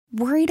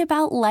Worried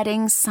about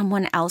letting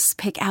someone else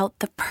pick out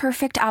the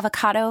perfect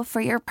avocado for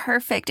your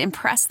perfect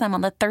impress them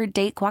on the third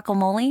date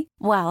guacamole?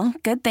 Well,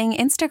 good thing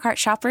Instacart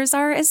shoppers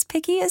are as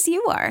picky as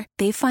you are.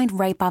 They find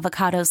ripe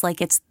avocados like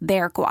it's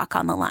their guac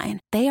on the line.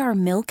 They are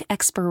milk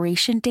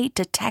expiration date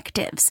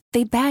detectives.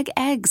 They bag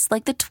eggs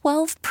like the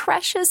 12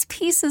 precious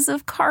pieces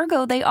of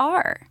cargo they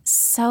are.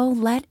 So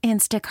let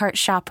Instacart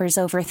shoppers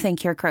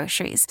overthink your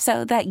groceries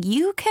so that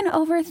you can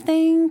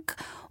overthink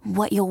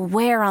what you'll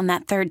wear on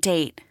that third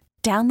date.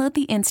 Download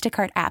the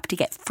Instacart app to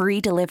get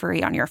free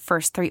delivery on your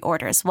first 3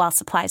 orders while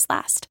supplies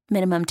last.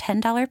 Minimum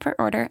 $10 per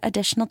order.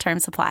 Additional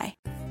terms apply.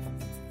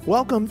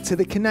 Welcome to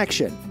The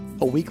Connection,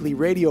 a weekly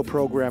radio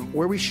program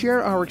where we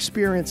share our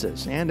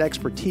experiences and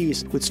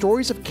expertise with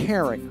stories of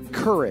caring,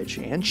 courage,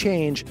 and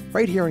change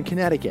right here in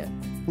Connecticut.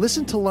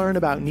 Listen to learn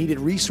about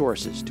needed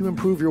resources to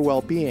improve your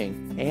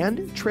well-being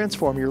and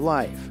transform your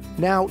life.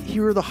 Now,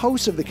 here are the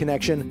hosts of The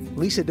Connection,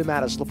 Lisa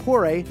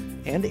DeMatteis-Lepore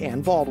and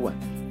Ann Baldwin.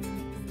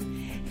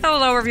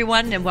 Hello,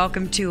 everyone, and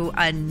welcome to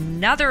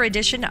another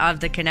edition of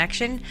The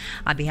Connection.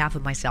 On behalf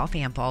of myself,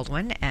 Ann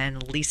Baldwin,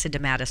 and Lisa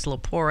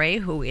DeMatteis-Lepore,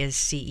 who is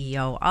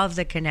CEO of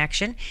The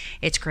Connection,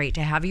 it's great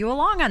to have you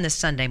along on this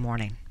Sunday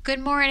morning.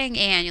 Good morning,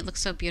 Ann. You look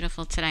so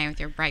beautiful tonight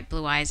with your bright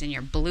blue eyes and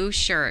your blue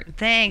shirt.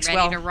 Thanks.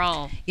 Ready to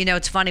roll. You know,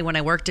 it's funny, when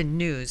I worked in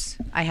news,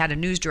 I had a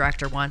news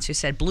director once who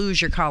said,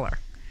 "Blue's your color,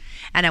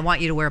 and I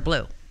want you to wear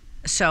blue."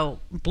 So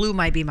blue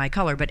might be my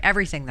color, but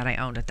everything that I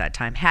owned at that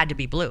time had to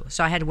be blue.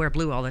 So I had to wear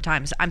blue all the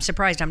time. So I'm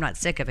surprised I'm not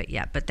sick of it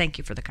yet, but thank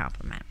you for the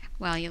compliment.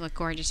 Well, you look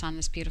gorgeous on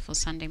this beautiful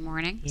Sunday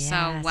morning. Yes,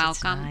 so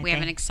welcome. We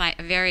have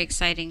a very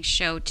exciting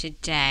show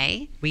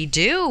today. We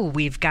do.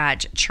 We've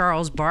got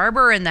Charles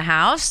Barber in the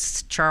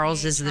house.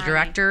 Charles is the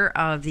director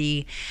of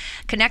the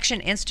Connection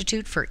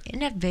Institute for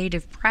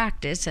Innovative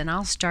Practice. And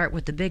I'll start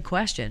with the big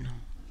question.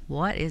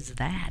 What is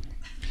that?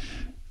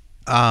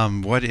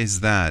 What is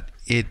that?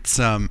 It's...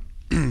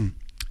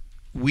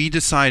 we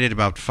decided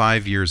about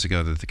 5 years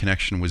ago that the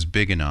Connection was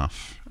big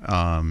enough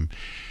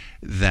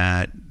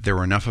that there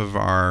were enough of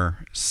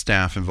our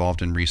staff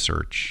involved in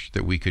research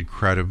that we could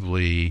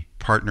credibly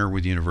partner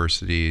with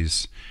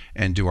universities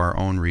and do our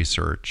own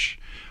research,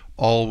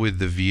 all with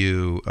the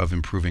view of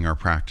improving our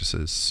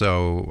practices.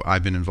 So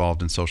I've been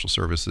involved in social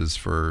services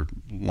for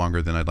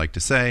longer than I'd like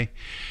to say.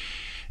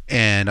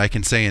 And I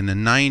can say in the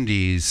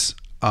 90s,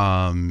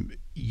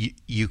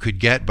 you could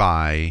get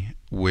by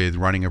with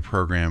running a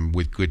program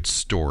with good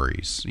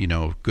stories,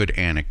 good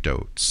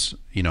anecdotes,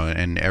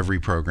 and every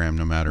program,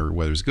 no matter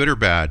whether it's good or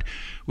bad,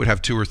 would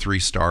have 2 or 3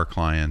 star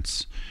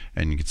clients,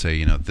 and you could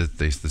say,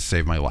 they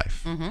saved my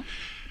life. Mm-hmm.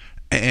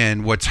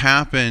 And what's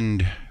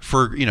happened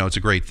it's a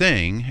great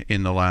thing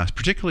in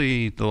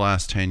particularly the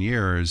last 10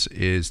 years,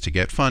 is to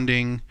get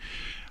funding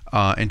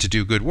and to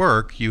do good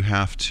work, you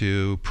have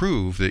to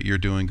prove that you're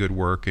doing good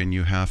work, and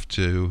you have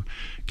to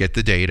get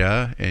the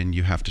data, and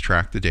you have to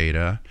track the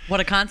data. What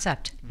a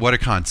concept.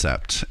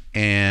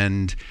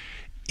 And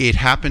it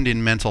happened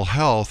in mental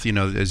health.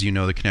 As you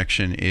know, the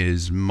Connection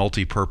is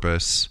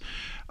multi-purpose.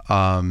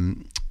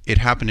 It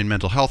happened in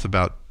mental health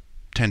about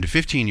 10 to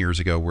 15 years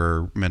ago,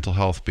 where mental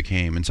health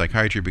and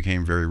psychiatry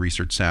became very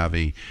research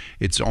savvy.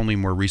 It's only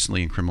more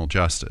recently in criminal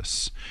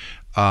justice.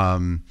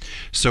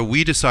 So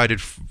we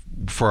decided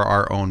for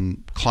our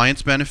own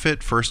clients'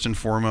 benefit, first and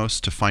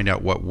foremost, to find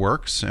out what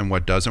works and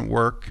what doesn't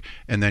work,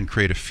 and then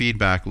create a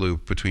feedback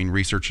loop between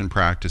research and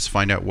practice,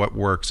 find out what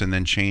works, and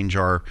then change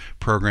our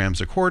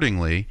programs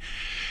accordingly.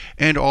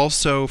 And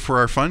also for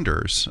our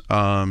funders,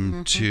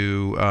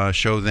 to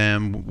show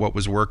them what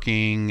was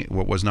working,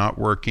 what was not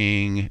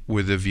working,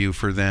 with a view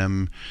for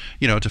them,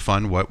 to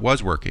fund what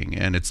was working.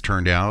 And it's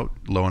turned out,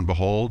 lo and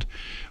behold,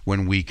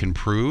 when we can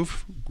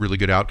prove really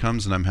good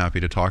outcomes, and I'm happy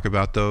to talk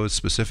about those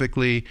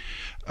specifically,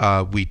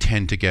 we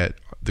tend to get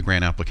the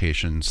grant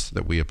applications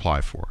that we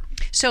apply for.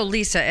 So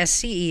Lisa, as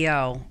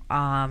CEO,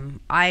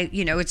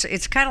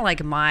 it's kind of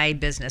like my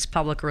business,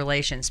 public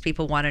relations.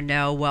 People want to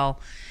know, well,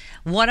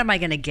 what am I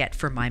going to get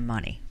for my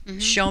money? Mm-hmm.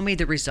 Show me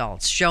the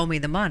results. Show me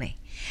the money.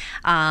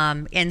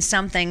 And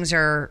some things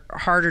are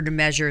harder to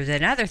measure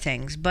than other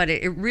things, but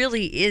it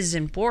really is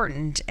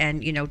important.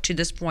 And, to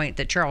this point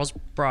that Charles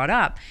brought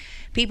up,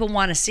 people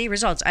want to see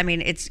results. I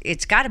mean,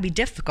 it's got to be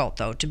difficult,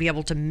 though, to be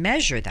able to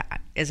measure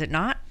that, is it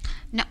not?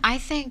 No, I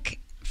think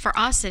for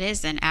us it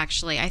isn't,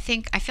 actually. I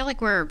feel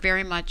like we're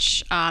very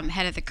much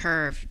ahead of the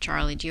curve,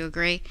 Charlie. Do you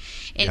agree?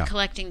 In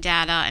collecting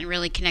data and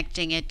really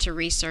connecting it to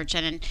research.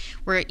 And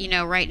we're,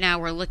 right now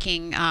we're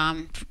looking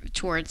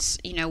towards,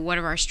 what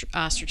are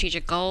our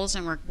strategic goals,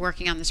 and we're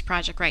working on this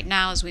project right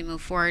now as we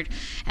move forward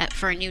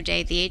for a new day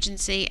at the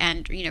agency.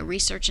 And,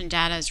 research and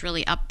data is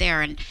really up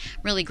there, and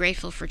I'm really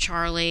grateful for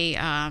Charlie.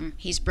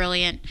 He's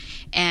brilliant,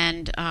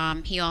 and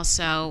he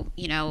also,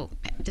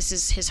 this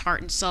is his heart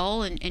and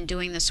soul in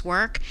doing this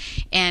work.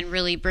 and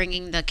really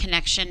bringing the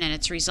connection and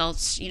its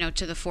results,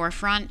 to the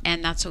forefront.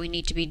 And that's what we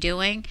need to be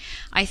doing.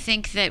 I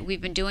think that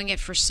we've been doing it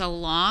for so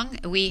long.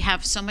 We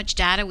have so much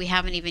data we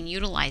haven't even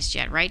utilized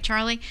yet, right,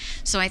 Charlie?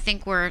 So I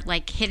think we're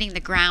like hitting the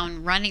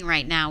ground running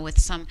right now with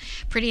some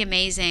pretty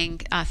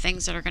amazing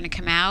things that are going to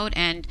come out.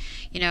 And,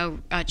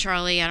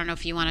 Charlie, I don't know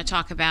if you want to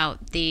talk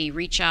about the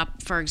Reach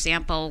Up, for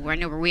example. I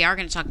know we are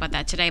going to talk about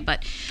that today,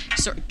 but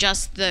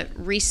just the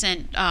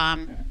recent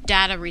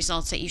data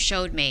results that you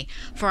showed me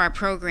for our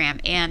program.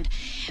 And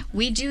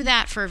we do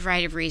that for a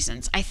variety of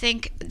reasons. I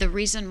think the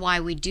reason why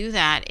we do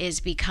that is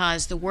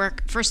because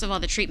first of all,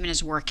 the treatment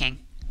is working.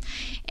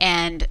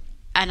 And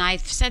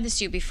I've said this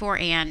to you before,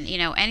 Ann,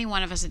 any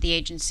one of us at the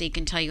agency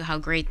can tell you how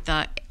great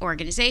the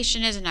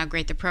organization is and how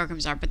great the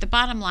programs are. But the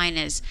bottom line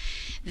is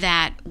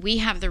that we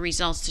have the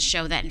results to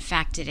show that, in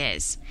fact, it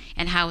is,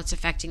 and how it's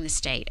affecting the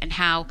state, and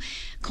how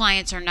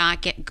clients are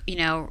not the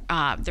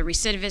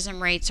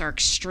recidivism rates are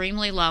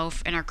extremely low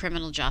in our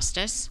criminal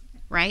justice,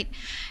 right?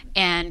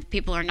 And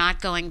people are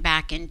not going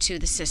back into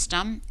the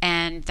system.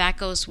 And that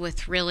goes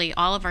with really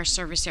all of our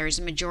service areas.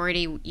 The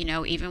majority,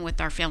 even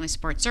with our family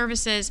support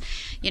services,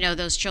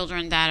 those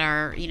children that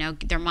are,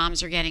 their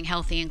moms are getting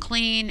healthy and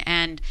clean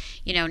and,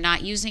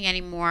 not using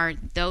anymore,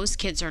 those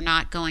kids are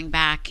not going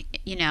back,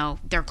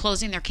 they're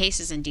closing their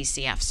cases in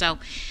DCF. So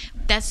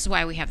that's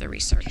why we have the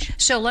research.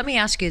 So let me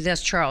ask you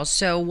this, Charles.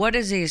 So what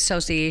is the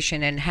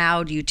association, and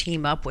how do you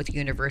team up with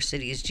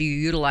universities? Do you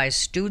utilize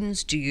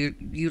students? Do you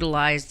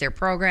utilize their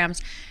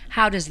programs?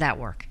 How does that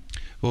work?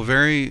 Well,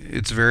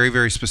 it's very,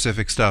 very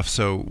specific stuff.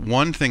 So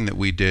one thing that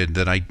we did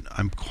that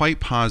I'm quite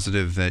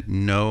positive that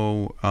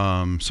no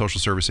social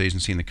service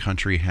agency in the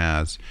country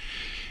has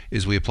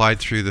is we applied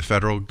through the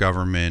federal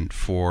government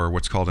for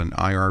what's called an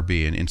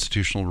IRB, an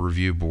Institutional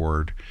Review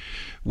Board,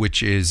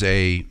 which is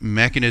a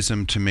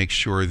mechanism to make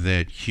sure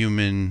that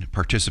human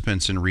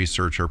participants in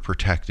research are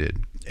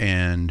protected.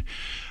 And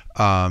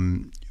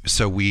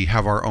so we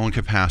have our own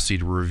capacity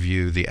to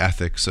review the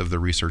ethics of the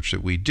research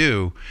that we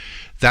do.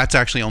 That's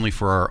actually only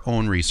for our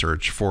own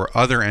research. For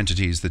other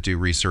entities that do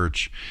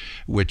research,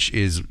 which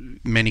is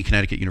many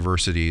Connecticut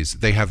universities,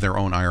 they have their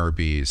own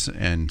IRBs,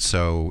 and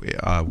so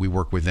we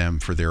work with them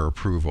for their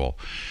approval.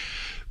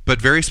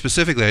 But very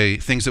specifically,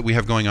 things that we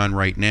have going on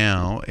right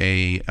now,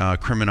 a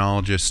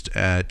criminologist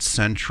at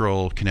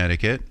Central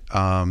Connecticut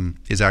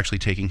is actually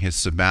taking his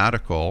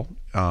sabbatical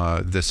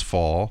this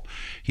fall.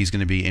 He's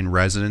going to be in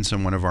residence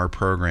in one of our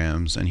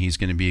programs, and he's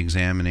going to be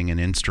examining an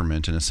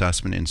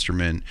assessment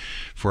instrument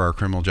for our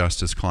criminal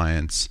justice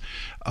clients,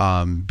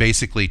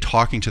 basically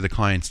talking to the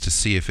clients to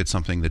see if it's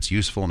something that's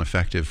useful and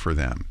effective for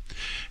them.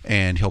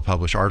 And he'll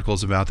publish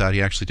articles about that.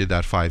 He actually did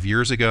that 5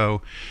 years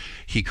ago.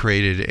 He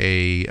created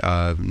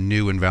a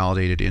new and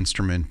validated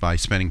instrument by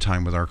spending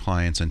time with our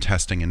clients and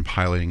testing and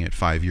piloting it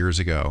 5 years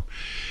ago.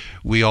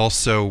 We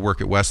also work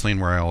at Wesleyan,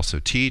 where I also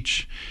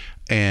teach,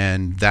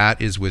 and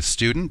that is with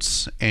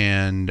students,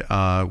 and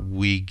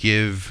we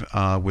give,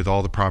 with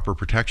all the proper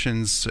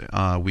protections,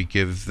 we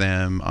give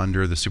them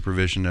under the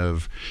supervision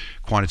of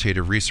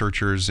quantitative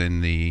researchers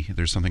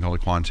there's something called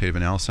a Quantitative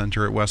Analysis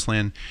Center at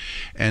Wesleyan,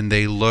 and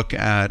they look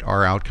at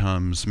our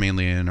outcomes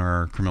mainly in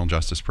our criminal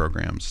justice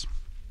programs.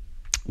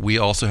 We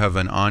also have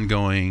an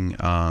ongoing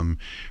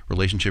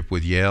relationship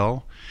with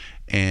Yale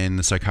and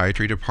the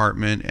psychiatry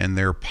department, and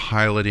they're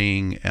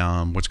piloting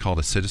what's called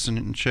a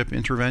citizenship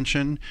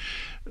intervention,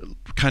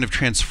 kind of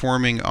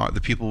transforming the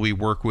people we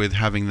work with,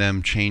 having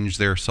them change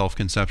their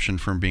self-conception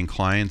from being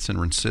clients and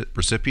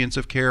recipients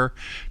of care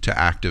to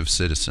active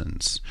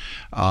citizens.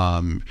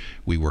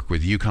 We work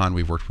with UConn.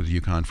 We've worked with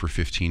UConn for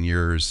 15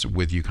 years.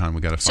 With UConn,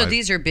 we got a So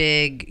these are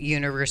big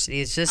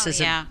universities. This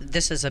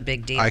is a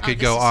big deal. I could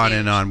go on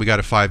and on. We got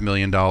a $5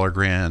 million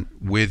grant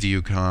with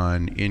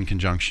UConn in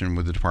conjunction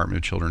with the Department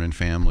of Children and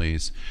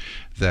Families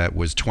that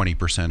was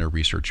 20% a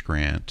research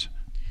grant.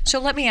 So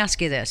let me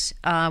ask you this,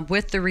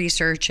 with the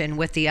research and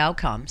with the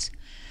outcomes,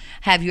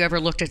 have you ever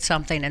looked at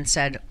something and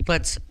said,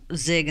 let's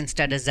zig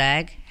instead of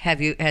zag?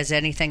 Has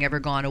anything ever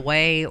gone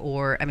away?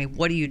 Or,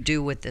 what do you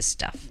do with this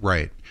stuff?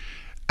 Right.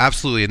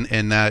 Absolutely.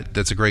 And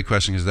that's a great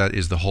question, because that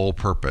is the whole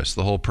purpose.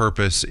 The whole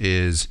purpose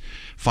is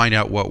find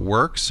out what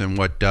works and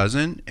what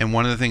doesn't. And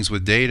one of the things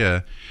with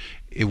data,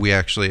 we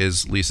actually,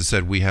 as Lisa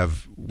said,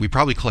 we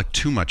probably collect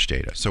too much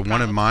data. So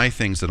one of my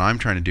things that I'm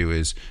trying to do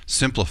is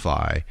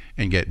simplify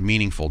and get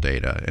meaningful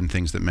data and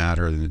things that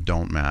matter and that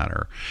don't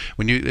matter.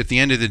 At the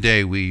end of the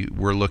day,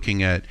 we're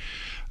looking at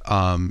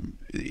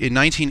in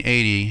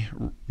 1980,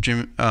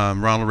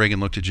 Ronald Reagan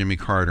looked at Jimmy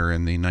Carter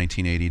in the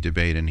 1980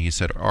 debate, and he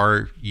said,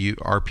 "Are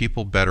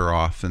people better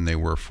off than they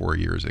were 4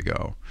 years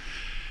ago?"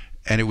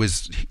 And it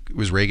was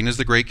Reagan as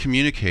the great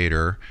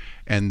communicator.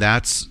 And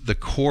that's the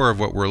core of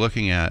what we're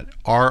looking at.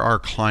 Are our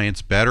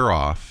clients better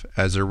off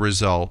as a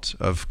result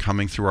of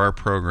coming through our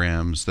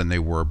programs than they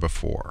were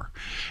before?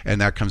 And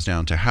that comes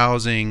down to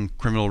housing,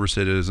 criminal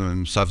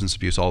recidivism, substance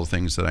abuse, all the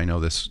things that I know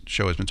this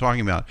show has been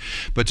talking about.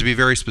 But to be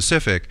very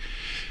specific,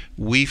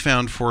 we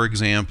found, for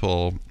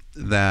example,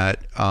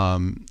 that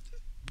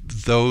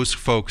those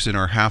folks in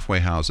our halfway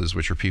houses,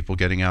 which are people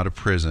getting out of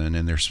prison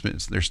and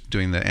they're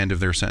doing the end of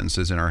their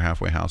sentences in our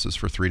halfway houses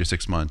for 3 to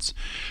 6 months,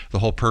 the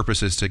whole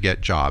purpose is to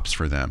get jobs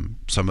for them.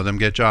 Some of them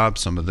get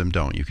jobs, some of them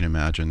don't. You can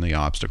imagine the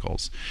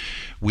obstacles.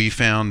 We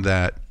found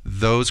that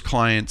those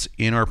clients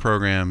in our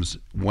programs,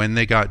 when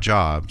they got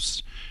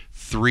jobs,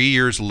 3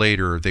 years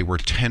later, they were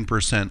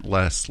 10%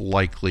 less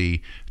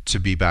likely to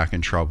be back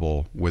in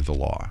trouble with the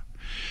law.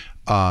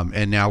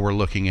 And now we're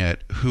looking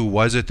at who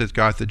was it that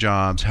got the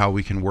jobs, how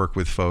we can work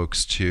with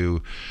folks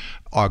to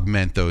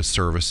augment those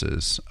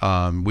services.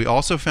 We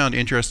also found,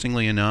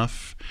 interestingly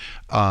enough,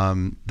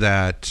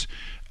 that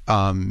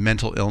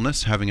mental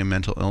illness, having a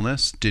mental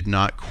illness, did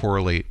not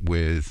correlate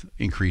with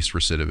increased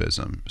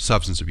recidivism.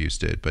 Substance abuse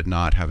did, but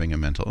not having a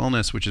mental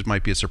illness, which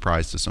might be a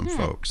surprise to some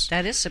folks.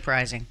 That is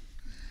surprising.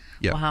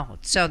 Yeah. Wow.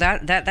 So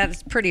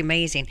that's pretty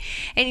amazing.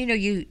 And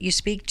you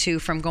speak to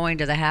from going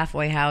to the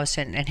halfway house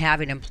and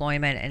having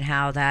employment and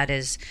how that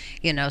is,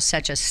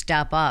 such a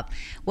step up.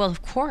 Well,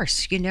 of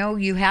course,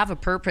 you have a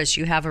purpose,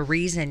 you have a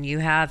reason, you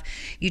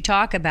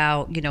talk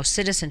about,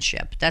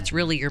 citizenship. That's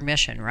really your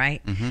mission,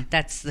 right? Mm-hmm.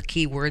 That's the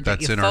key word that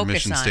you focus on. That's in our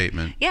mission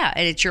statement. Yeah.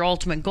 And it's your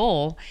ultimate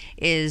goal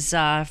is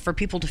for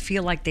people to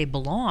feel like they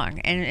belong.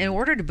 And in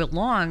order to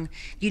belong,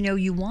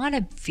 you want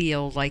to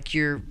feel like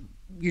you're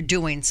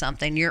doing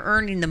something. You're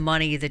earning the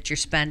money that you're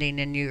spending,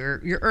 and you're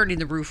earning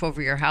the roof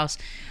over your house.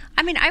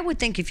 I mean, I would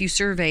think if you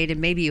surveyed,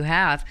 and maybe you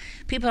have,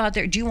 people out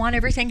there, do you want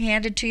everything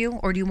handed to you,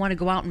 or do you want to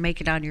go out and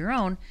make it on your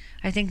own?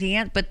 I think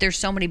but there's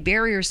so many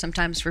barriers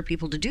sometimes for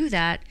people to do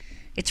that.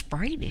 It's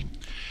frightening.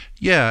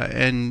 Yeah,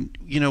 and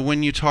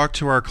when you talk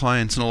to our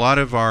clients, and a lot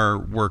of our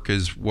work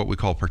is what we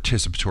call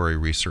participatory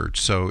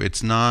research. So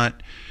it's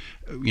not,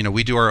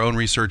 we do our own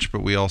research,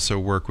 but we also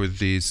work with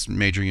these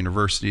major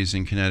universities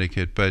in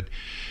Connecticut. But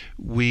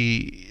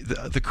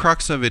the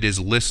crux of it is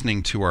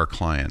listening to our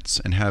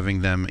clients and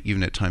having them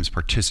even at times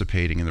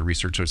participating in the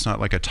research. So it's not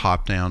like a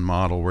top-down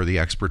model where the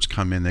experts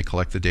come in, they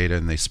collect the data,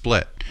 and they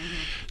split.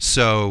 Mm-hmm.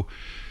 So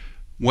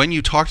when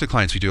you talk to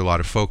clients, we do a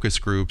lot of focus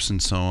groups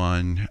and so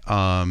on.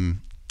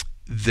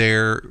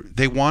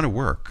 They want to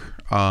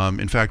work.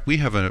 In fact, we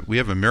have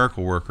a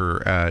miracle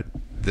worker at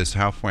this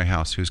halfway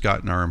house who's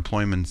gotten our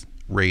employment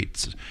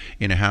rates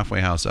in a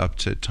halfway house up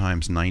to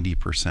times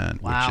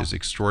 90%, wow, which is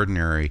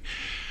extraordinary.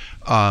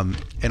 And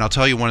I'll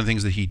tell you, one of the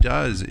things that he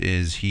does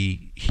is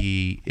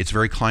it's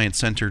very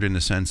client-centered in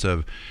the sense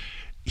of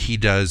he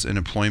does an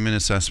employment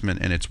assessment,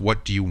 and it's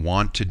what do you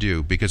want to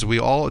do? Because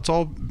it's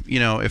all,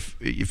 if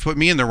you put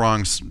me in the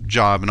wrong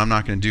job and I'm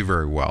not going to do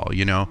very well,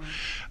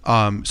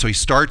 So he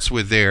starts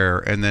with there,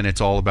 and then it's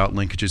all about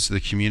linkages to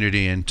the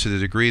community, and to the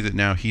degree that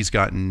now he's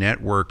gotten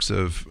networks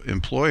of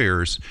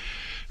employers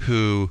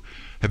who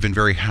have been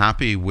very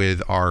happy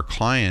with our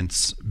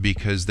clients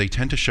because they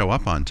tend to show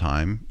up on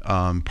time,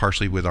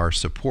 partially with our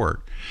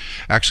support.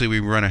 Actually, we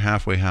run a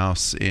halfway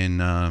house in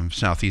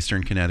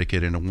southeastern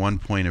Connecticut, and at one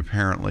point,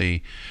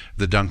 apparently,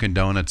 the Dunkin'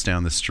 Donuts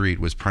down the street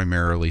was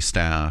primarily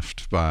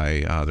staffed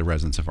by the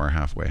residents of our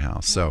halfway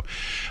house. So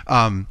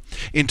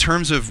in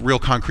terms of real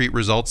concrete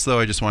results, though,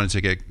 I just wanted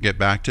to get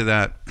back to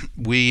that.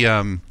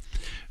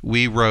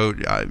 We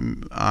wrote,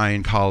 I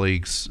and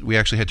colleagues, we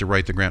actually had to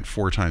write the grant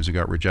 4 times. We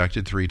got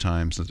rejected 3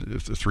 times,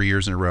 3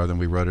 years in a row. Then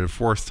we wrote it a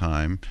 4th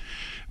time.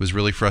 It was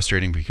really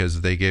frustrating because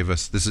they gave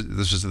us, this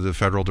was the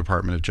Federal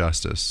Department of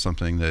Justice,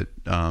 something that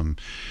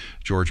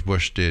George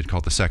Bush did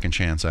called the Second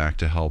Chance Act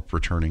to help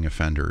returning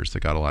offenders that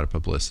got a lot of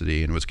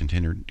publicity and was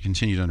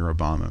continued under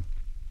Obama.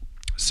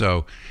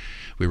 So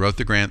we wrote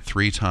the grant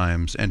 3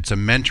 times, and it's a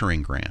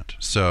mentoring grant.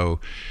 So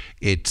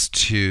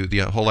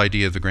the whole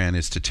idea of the grant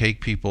is to take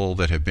people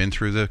that have been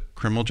through the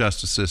criminal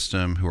justice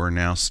system, who are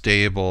now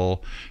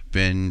stable,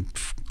 been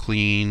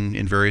clean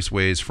in various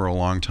ways for a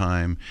long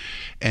time,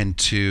 and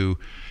to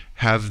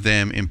have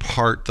them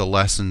impart the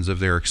lessons of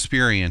their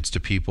experience to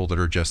people that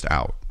are just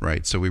out,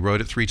 right? So we wrote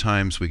it 3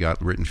 times. We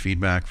got written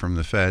feedback from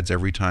the feds.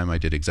 Every time I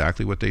did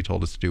exactly what they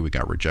told us to do. We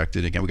got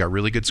rejected again. We got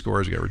really good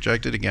scores. We got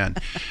rejected again.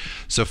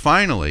 So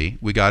finally,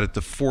 we got it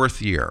the 4th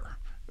year.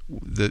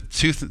 The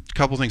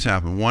couple things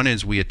happened. One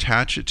is we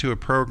attached it to a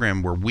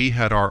program where we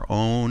had our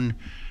own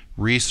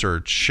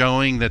research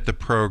showing that the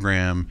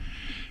program,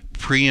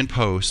 pre and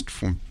post,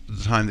 from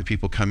the time that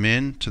people come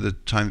in to the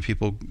time that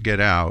people get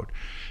out,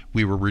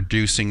 we were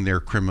reducing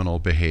their criminal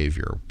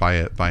behavior by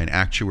an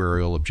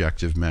actuarial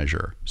objective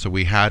measure. So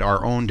we had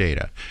our own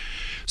data.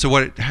 So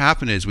what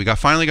happened is we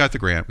finally got the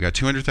grant. We got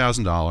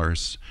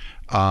 $200,000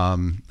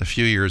 a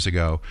few years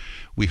ago.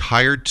 We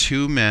hired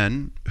 2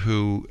 men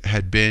who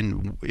had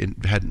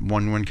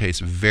one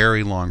case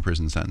very long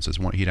prison sentences.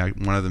 One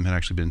of them had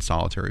actually been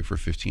solitary for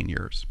 15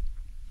 years.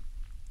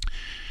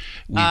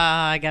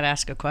 I got to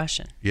ask a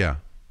question. Yeah.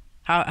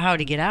 How did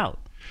he get out?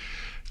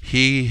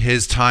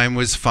 His time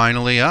was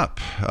finally up,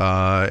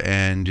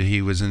 and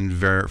he was in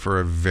for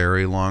a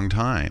very long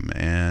time.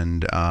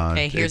 And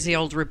okay, here's the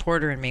old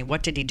reporter in me.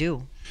 What did he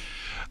do?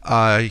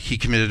 He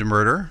committed a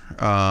murder,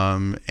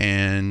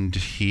 and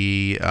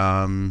he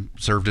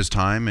served his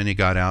time, and he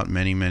got out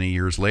many, many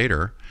years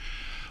later.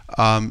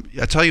 I'll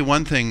tell you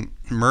one thing.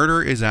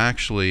 Murder is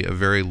actually a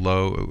very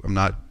low. I'm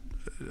not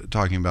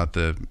talking about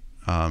the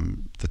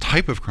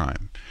type of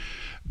crime,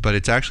 but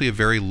it's actually a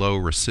very low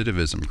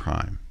recidivism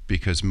crime,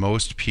 because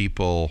most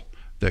people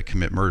that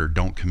commit murder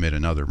don't commit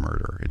another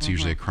murder. It's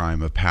usually a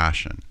crime of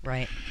passion.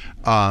 Right.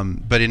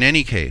 But in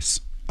any case,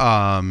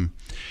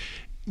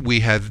 we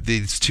have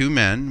these two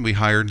men. We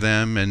hired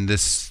them, and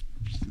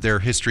their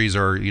histories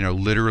are,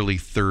 literally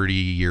 30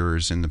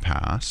 years in the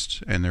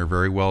past, and they're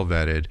very well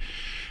vetted,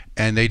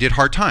 and they did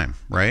hard time,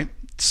 right?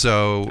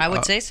 So I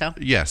would say so.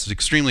 Yes,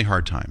 extremely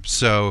hard time.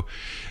 So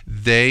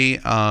they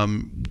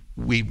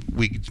we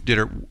did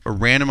a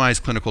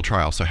randomized clinical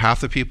trial. So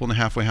half the people in the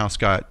halfway house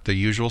got the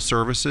usual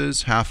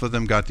services, half of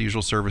them got the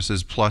usual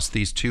services, plus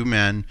these two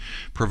men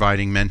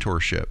providing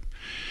mentorship.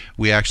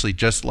 We actually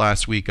just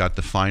last week got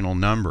the final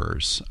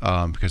numbers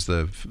because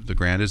the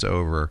grant is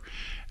over,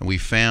 and we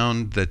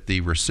found that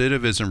the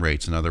recidivism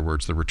rates, in other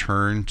words, the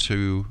return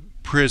to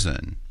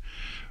prison,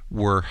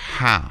 were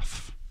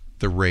half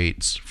the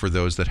rates for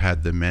those that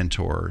had the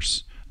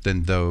mentors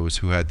than those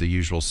who had the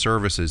usual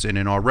services in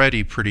an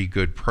already pretty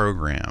good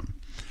program.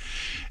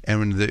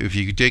 And if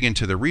you dig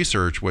into the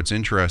research, what's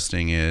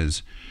interesting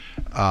is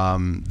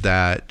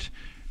that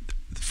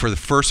for the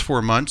first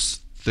 4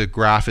 months, the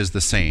graph is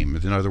the same.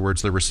 In other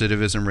words, the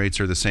recidivism rates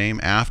are the same.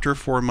 After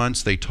 4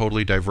 months, they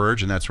totally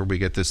diverge, and that's where we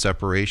get this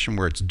separation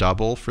where it's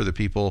double for the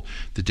people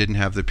that didn't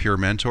have the peer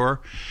mentor.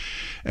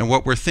 And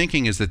what we're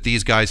thinking is that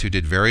these guys who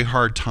did very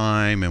hard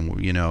time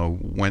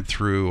and went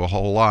through a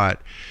whole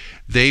lot,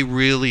 they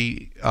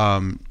really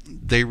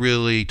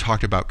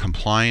talked about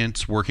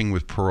compliance, working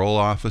with parole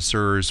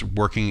officers,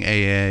 working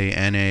AA,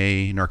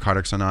 NA,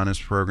 Narcotics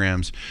Anonymous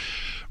programs,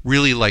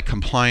 really like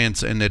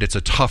compliance, and that it's a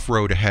tough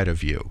road ahead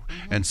of you.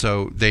 And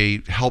so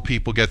they help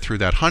people get through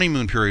that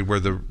honeymoon period where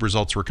the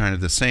results were kind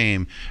of the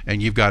same, and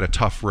you've got a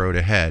tough road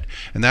ahead.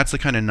 And that's the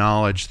kind of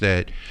knowledge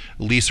that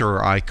Lisa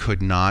or I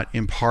could not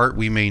impart.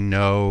 We may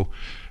know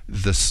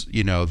this,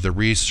 the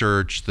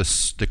research,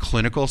 the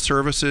clinical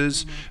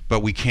services, but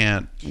we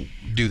can't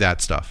do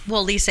that stuff.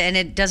 Well, Lisa,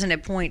 and doesn't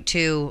it point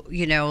to,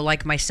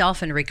 like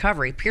myself in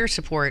recovery, peer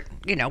support,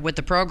 with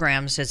the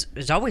programs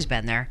has always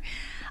been there.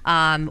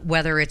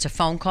 Whether it's a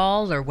phone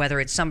call or whether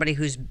it's somebody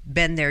who's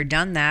been there,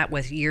 done that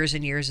with years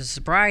and years of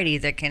sobriety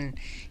that can,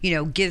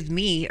 give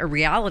me a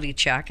reality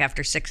check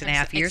after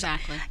 6.5 years.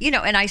 Exactly.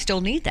 And I still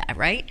need that,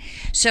 right?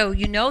 So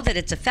that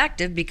it's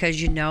effective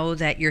because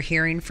that you're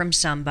hearing from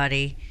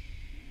somebody.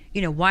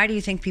 Why do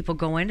you think people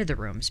go into the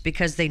rooms?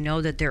 Because they know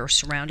that they're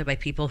surrounded by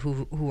people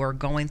who are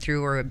going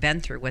through or have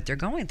been through what they're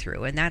going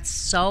through. And that's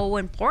so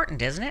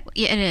important, isn't it?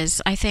 Yeah, it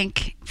is. I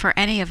think for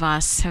any of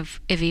us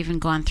have even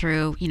gone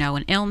through,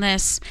 an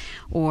illness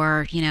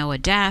or, a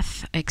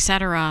death,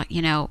 etc.,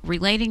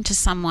 relating to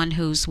someone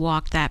who's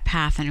walked that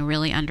path and who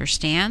really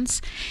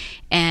understands,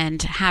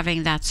 and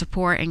having that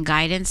support and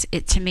guidance,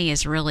 it to me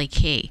is really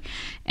key.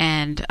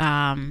 And,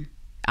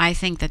 I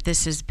think that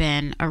this has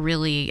been a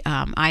really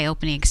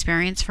eye-opening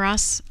experience for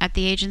us at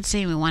the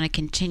agency. We want to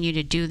continue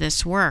to do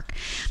this work.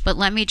 But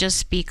let me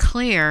just be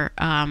clear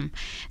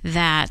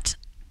that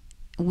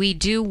we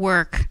do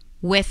work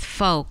with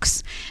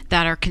folks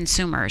that are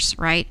consumers,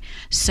 right?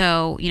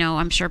 So,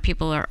 I'm sure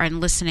people are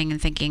listening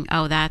and thinking,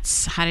 oh,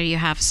 how do you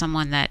have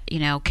someone that,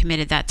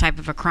 committed that type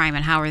of a crime,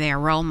 and how are they a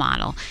role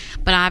model?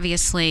 But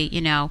obviously,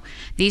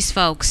 these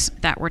folks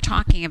that we're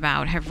talking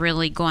about have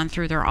really gone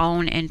through their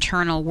own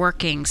internal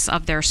workings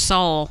of their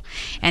soul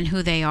and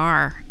who they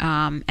are,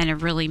 and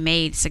have really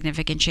made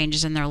significant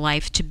changes in their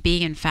life to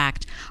be, in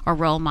fact, a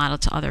role model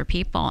to other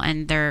people.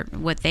 And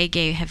what they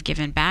have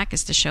given back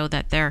is to show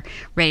that they're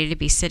ready to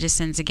be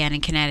citizens again in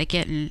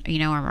Connecticut, and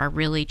are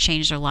really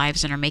changed their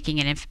lives and are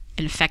making an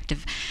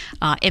effective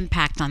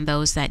impact on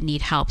those that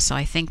need help. So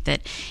I think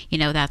that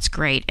that's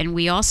great. And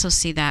we also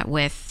see that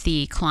with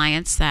the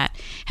clients that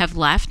have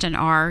left and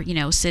are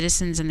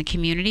citizens in the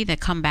community that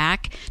come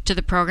back to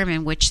the program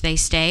in which they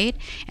stayed,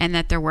 and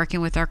that they're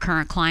working with our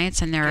current clients,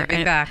 and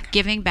they're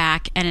giving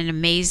back and an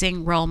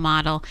amazing role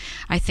model.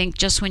 I think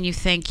just when you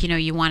think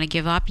you want to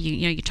give up,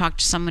 you talk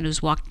to someone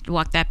who's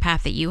walked that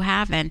path that you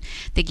have, and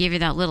they give you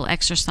that little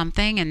extra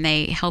something, and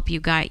they help you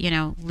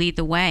lead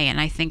the way. And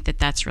I think that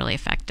that's really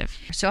effective.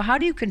 So how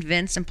do you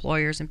convince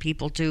employers and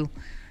people to,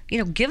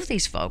 give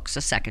these folks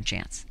a second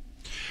chance?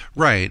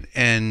 Right.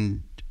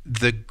 And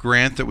the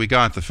grant that we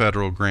got, the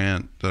federal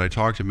grant that I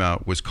talked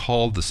about, was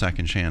called the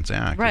Second Chance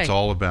Act. Right. It's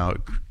all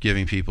about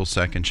giving people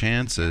second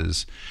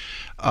chances.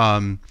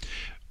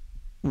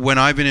 When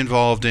I've been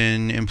involved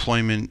in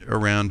employment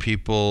around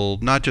people,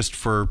 not just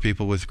for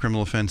people with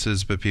criminal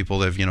offenses, but people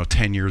that have,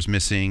 10 years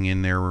missing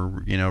in their,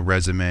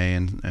 resume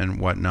and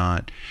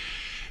whatnot,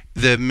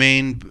 the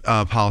main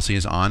policy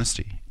is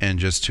honesty, and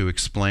just to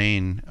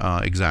explain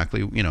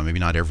exactly, maybe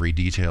not every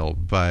detail,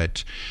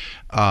 but,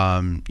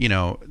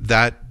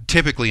 that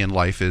typically in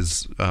life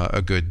is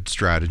a good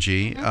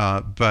strategy.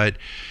 But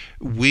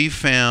we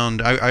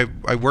found,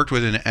 I worked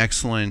with an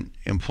excellent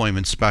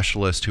employment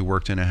specialist who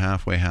worked in a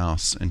halfway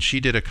house, and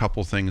she did a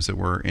couple things that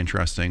were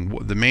interesting.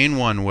 The main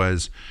one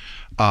was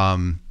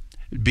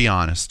be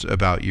honest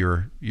about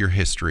your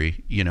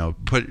history,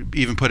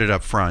 put it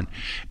up front,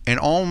 and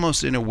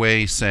almost in a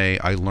way say,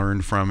 I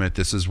learned from it,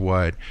 this is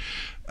what,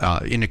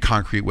 in a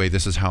concrete way,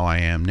 this is how I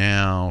am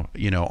now,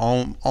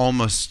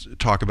 almost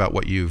talk about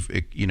what you've,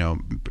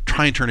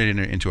 try and turn it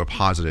into a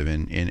positive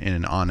in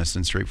an honest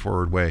and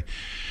straightforward way.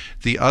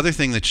 The other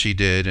thing that she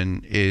did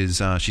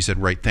is she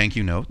said, write thank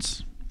you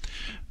notes.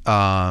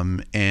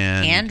 And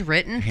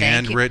handwritten.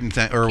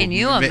 Can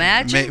you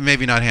imagine?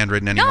 Maybe not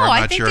handwritten anymore. No,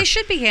 I'm I think sure. They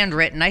should be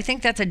handwritten. I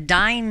think that's a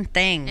dying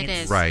thing. It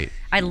is. Right.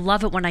 I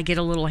love it when I get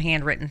a little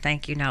handwritten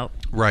thank you note.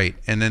 Right.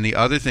 And then the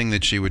other thing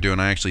that she would do,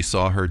 and I actually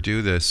saw her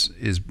do this,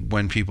 is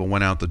when people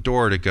went out the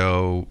door to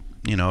go,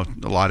 a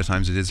lot of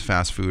times it is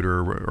fast food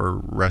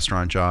or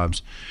restaurant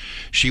jobs,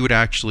 she would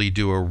actually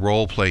do a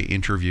role play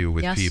interview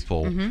with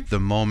people the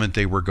moment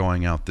they were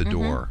going out the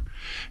door.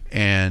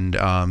 And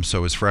so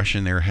it was fresh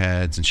in their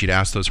heads, and she'd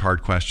ask those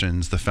hard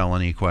questions, the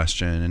felony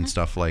question and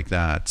stuff like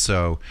that.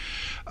 So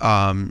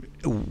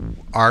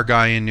our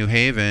guy in New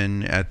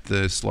Haven at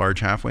this large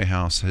halfway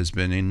house has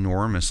been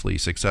enormously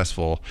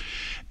successful.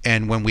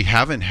 And when we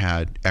haven't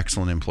had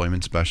excellent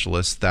employment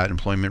specialists, that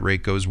employment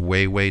rate goes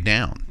way, way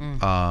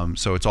down.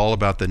 So it's all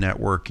about the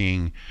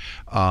networking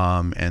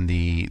and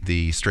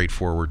the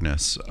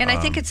straightforwardness. And I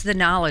think it's the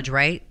knowledge,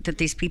 right, that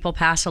these people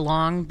pass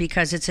along,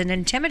 because it's an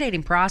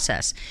intimidating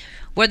process.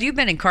 Whether you've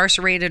been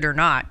incarcerated or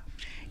not,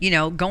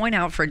 going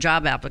out for a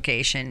job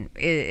application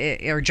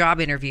or job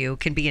interview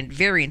can be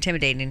very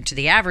intimidating to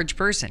the average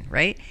person,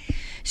 right?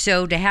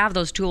 So to have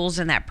those tools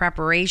and that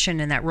preparation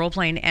and that role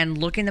playing and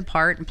looking the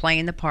part and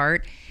playing the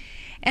part.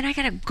 And I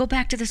got to go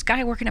back to this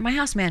guy working at my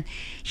house, man.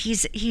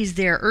 He's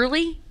there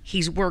early.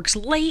 He works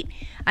late.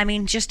 I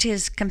mean, just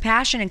his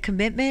compassion and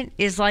commitment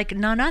is like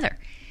none other.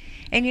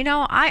 And,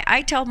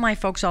 I tell my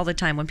folks all the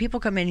time, when people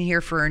come in here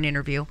for an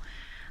interview,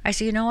 I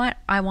say, you know what?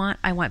 I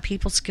want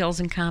people skills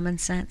and common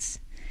sense,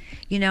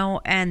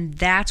 and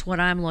that's what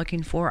I'm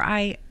looking for.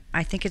 I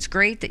think it's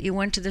great that you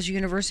went to this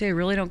university. I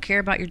really don't care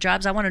about your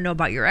jobs. I want to know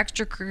about your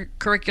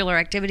extracurricular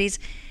activities.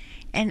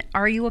 And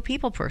are you a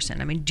people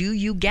person? I mean, do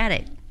you get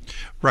it?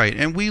 Right.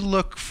 And we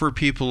look for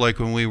people, like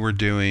when we were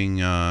doing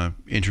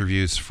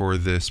interviews for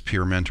this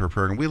peer mentor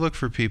program, we look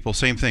for people,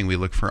 same thing, we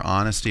look for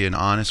honesty and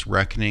honest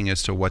reckoning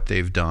as to what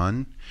they've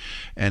done,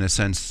 and a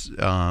sense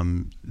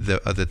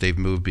that they've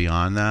moved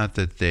beyond that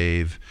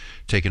they've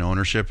taken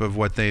ownership of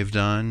what they've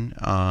done.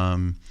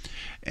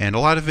 And a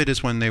lot of it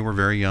is when they were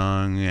very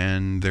young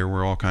and there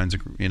were all kinds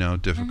of,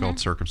 difficult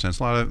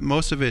circumstances.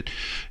 Most of it,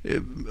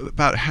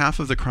 about half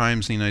of the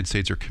crimes in the United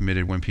States are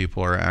committed when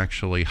people are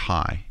actually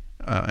high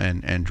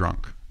and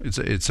drunk.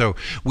 It's so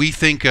we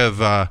think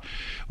of,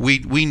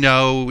 we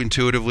know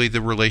intuitively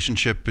the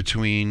relationship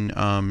between,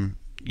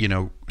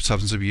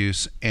 substance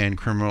abuse and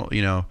criminal,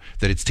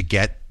 that it's to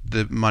get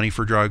the money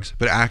for drugs,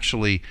 but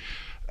actually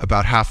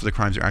about half of the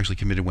crimes are actually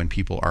committed when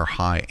people are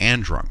high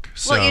and drunk.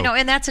 So, well,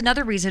 and that's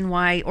another reason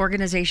why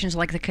organizations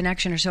like The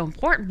Connection are so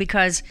important,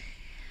 because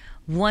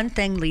one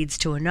thing leads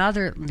to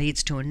another,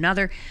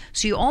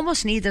 So you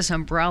almost need this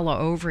umbrella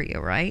over you,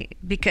 right?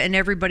 And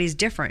everybody's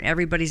different.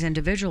 Everybody's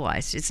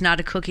individualized. It's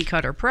not a cookie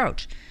cutter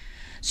approach.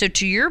 So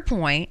to your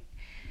point,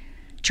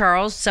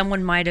 Charles,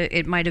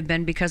 it might have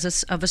been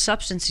because of a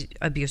substance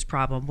abuse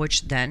problem,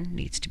 which then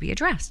needs to be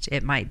addressed.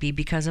 It might be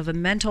because of a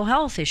mental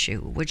health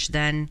issue, which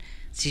then,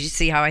 did you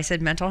see how I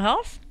said mental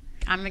health?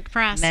 I'm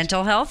impressed.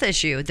 Mental health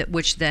issue,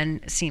 which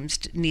then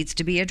needs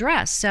to be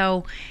addressed.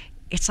 So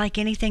it's like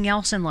anything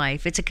else in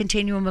life. It's a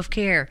continuum of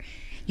care.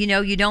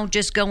 You don't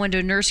just go into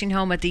a nursing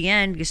home at the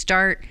end. You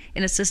start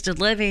in assisted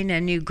living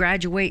and you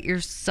graduate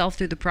yourself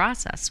through the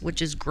process, which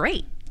is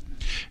great.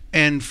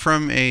 And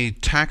from a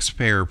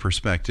taxpayer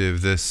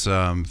perspective, this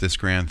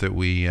grant that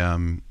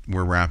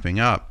we're wrapping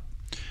up,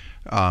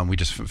 we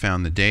just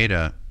found the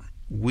data.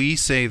 We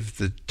save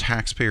the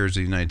taxpayers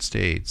of the United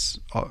States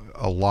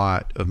a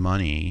lot of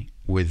money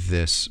with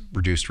this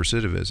reduced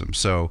recidivism.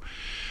 So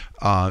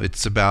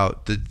it's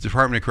about, the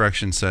Department of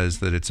Corrections says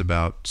that it's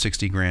about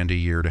 $60,000 a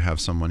year to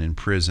have someone in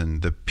prison.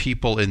 The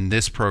people in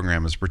this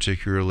program is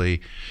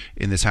particularly,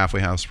 in this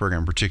halfway house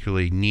program,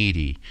 particularly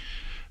needy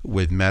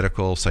with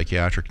medical,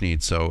 psychiatric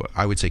needs. So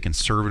I would say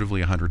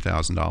conservatively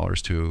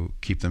 $100,000 to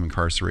keep them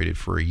incarcerated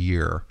for a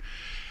year.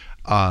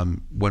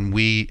 When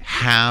we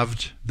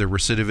halved the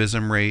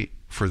recidivism rate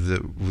for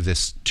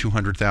this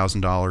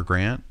 $200,000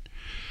 grant,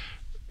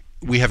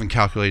 we haven't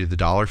calculated the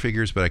dollar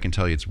figures, but I can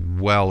tell you it's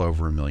well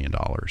over $1 million.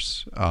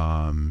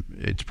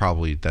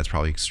 That's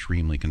probably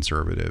extremely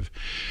conservative.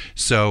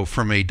 So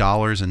from a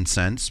dollars and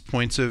cents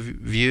points of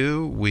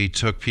view, we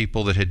took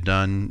people that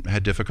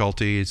had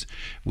difficulties.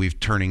 They're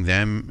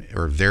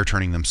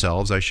turning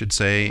themselves, I should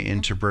say,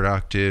 into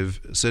productive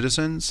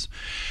citizens,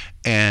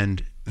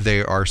 and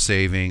they're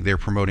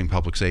promoting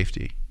public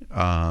safety.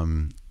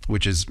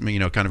 Which is,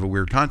 kind of a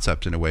weird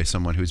concept in a way.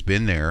 Someone who's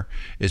been there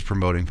is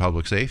promoting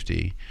public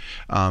safety.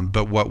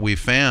 But what we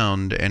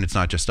found, and it's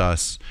not just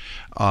us,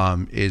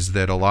 is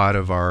that a lot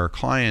of our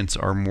clients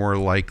are more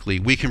likely,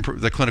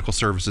 the clinical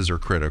services are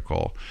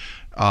critical.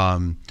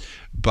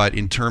 But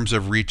in terms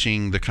of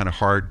reaching the kind of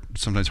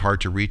sometimes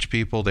hard to reach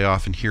people, they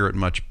often hear it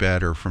much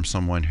better from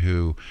someone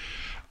who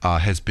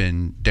has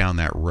been down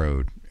that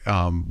road.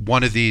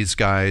 One of these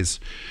guys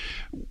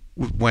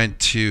went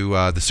to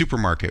the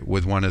supermarket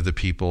with one of the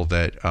people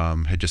that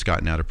had just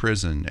gotten out of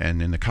prison,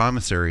 and in the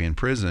commissary in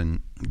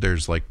prison,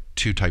 there's like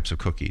 2 types of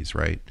cookies,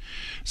 right?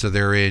 So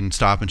they're in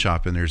Stop and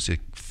Shop, and there's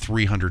like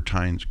 300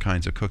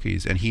 kinds of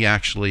cookies, and he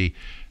actually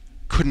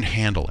couldn't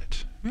handle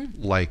it,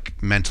 like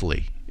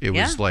mentally. It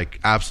was like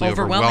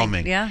absolutely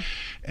overwhelming. Yeah.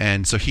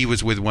 And so he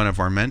was with one of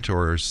our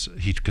mentors,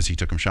 because he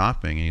took him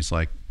shopping, and he's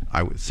like,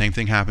 same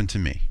thing happened to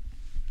me.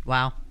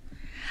 Wow.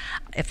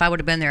 If I would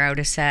have been there, I would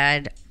have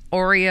said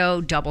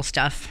Oreo double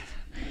stuff.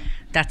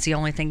 That's the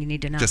only thing you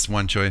need to know. Just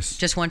one choice?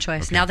 Just one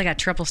choice. Okay. Now they got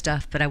triple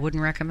stuff, but I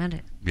wouldn't recommend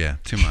it. Yeah,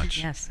 too much.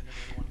 Yes.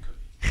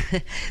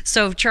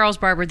 So, Charles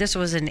Barber, this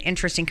was an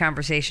interesting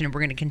conversation, and we're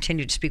going to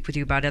continue to speak with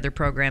you about other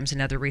programs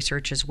and other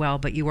research as well.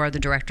 But you are the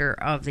director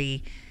of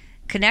the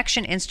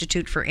Connection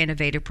Institute for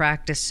Innovative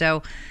Practice.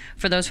 So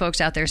for those folks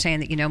out there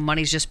saying that,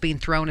 money's just being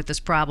thrown at this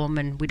problem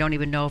and we don't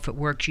even know if it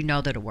works, you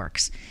know that it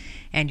works.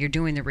 And you're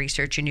doing the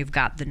research and you've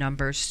got the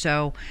numbers.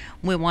 So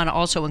we want to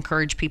also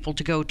encourage people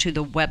to go to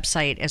the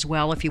website as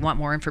well if you want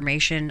more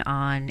information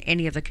on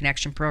any of the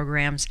Connection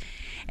programs.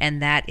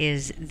 And that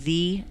is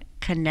The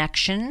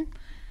Connection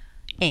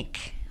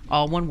Inc.,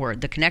 all one word,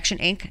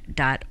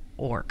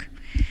 theconnectioninc.org.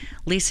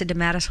 Lisa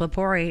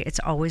DeMatteis-Lepore, it's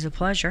always a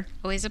pleasure.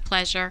 Always a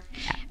pleasure.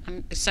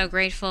 I'm so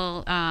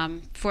grateful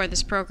for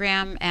this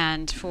program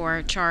and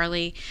for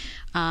Charlie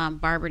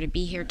Barber to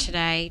be here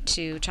today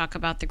to talk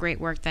about the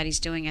great work that he's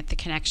doing at The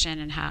Connection,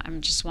 and how I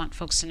just want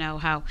folks to know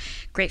how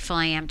grateful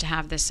I am to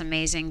have this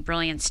amazing,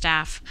 brilliant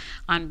staff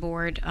on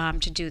board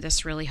to do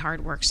this really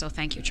hard work. So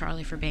thank you,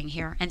 Charlie, for being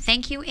here. And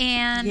thank you,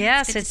 Ann.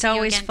 Yes, it's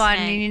always fun.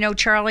 Today. And,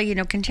 Charlie,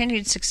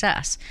 continued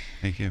success.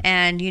 Thank you.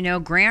 And,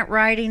 grant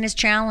writing is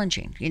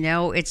challenging.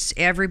 It's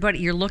everybody,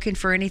 you're looking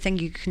for anything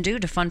you can do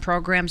to fund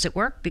programs at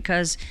work,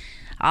 because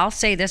I'll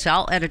say this,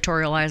 I'll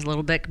editorialize a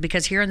little bit,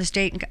 because here in the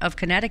state of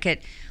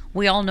Connecticut,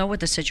 we all know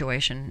what the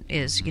situation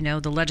is,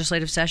 the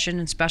legislative session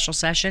and special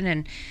session,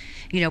 and,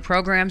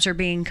 programs are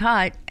being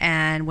cut.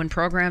 And when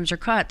programs are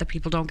cut, the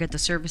people don't get the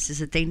services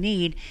that they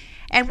need.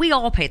 And we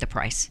all pay the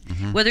price,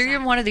 whether you're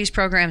in one of these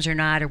programs or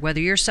not, or whether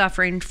you're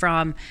suffering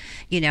from,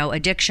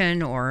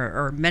 addiction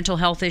or mental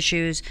health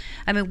issues.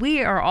 I mean,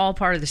 we are all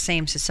part of the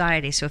same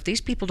society. So if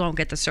these people don't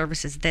get the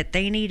services that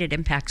they need, it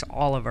impacts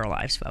all of our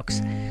lives,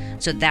 folks.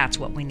 So that's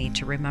what we need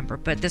to remember.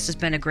 But this has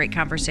been a great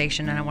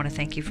conversation, and I want to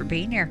thank you for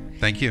being here.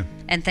 Thank you.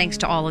 And thanks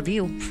to all of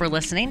you for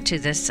listening to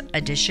this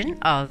edition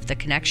of The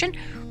Connection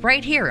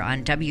right here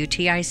on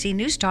WTIC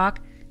News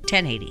Talk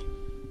 1080.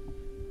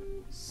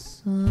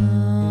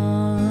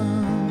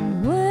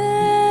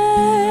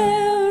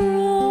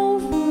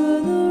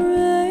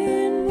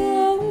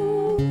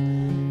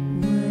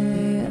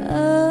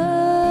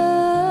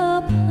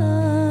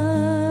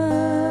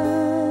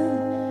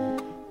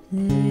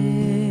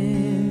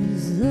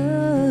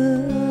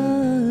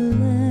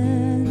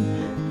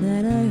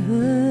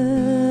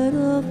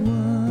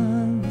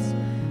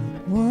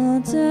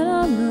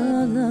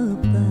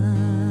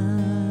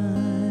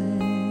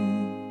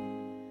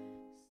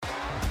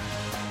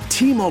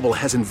 T-Mobile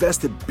has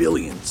invested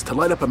billions to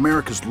light up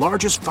America's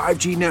largest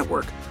 5G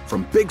network,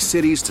 from big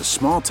cities to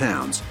small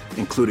towns,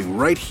 including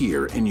right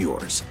here in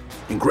yours.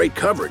 And great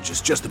coverage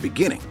is just the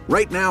beginning.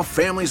 Right now,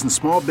 families and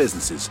small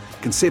businesses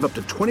can save up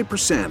to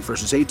 20%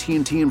 versus AT&T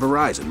and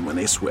Verizon when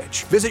they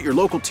switch. Visit your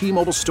local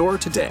T-Mobile store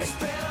today.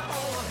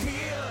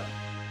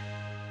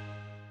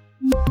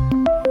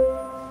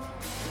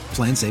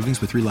 Plan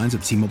savings with 3 lines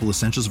of T-Mobile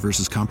Essentials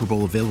versus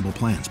comparable available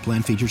plans.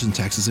 Plan features and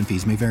taxes and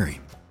fees may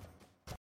vary.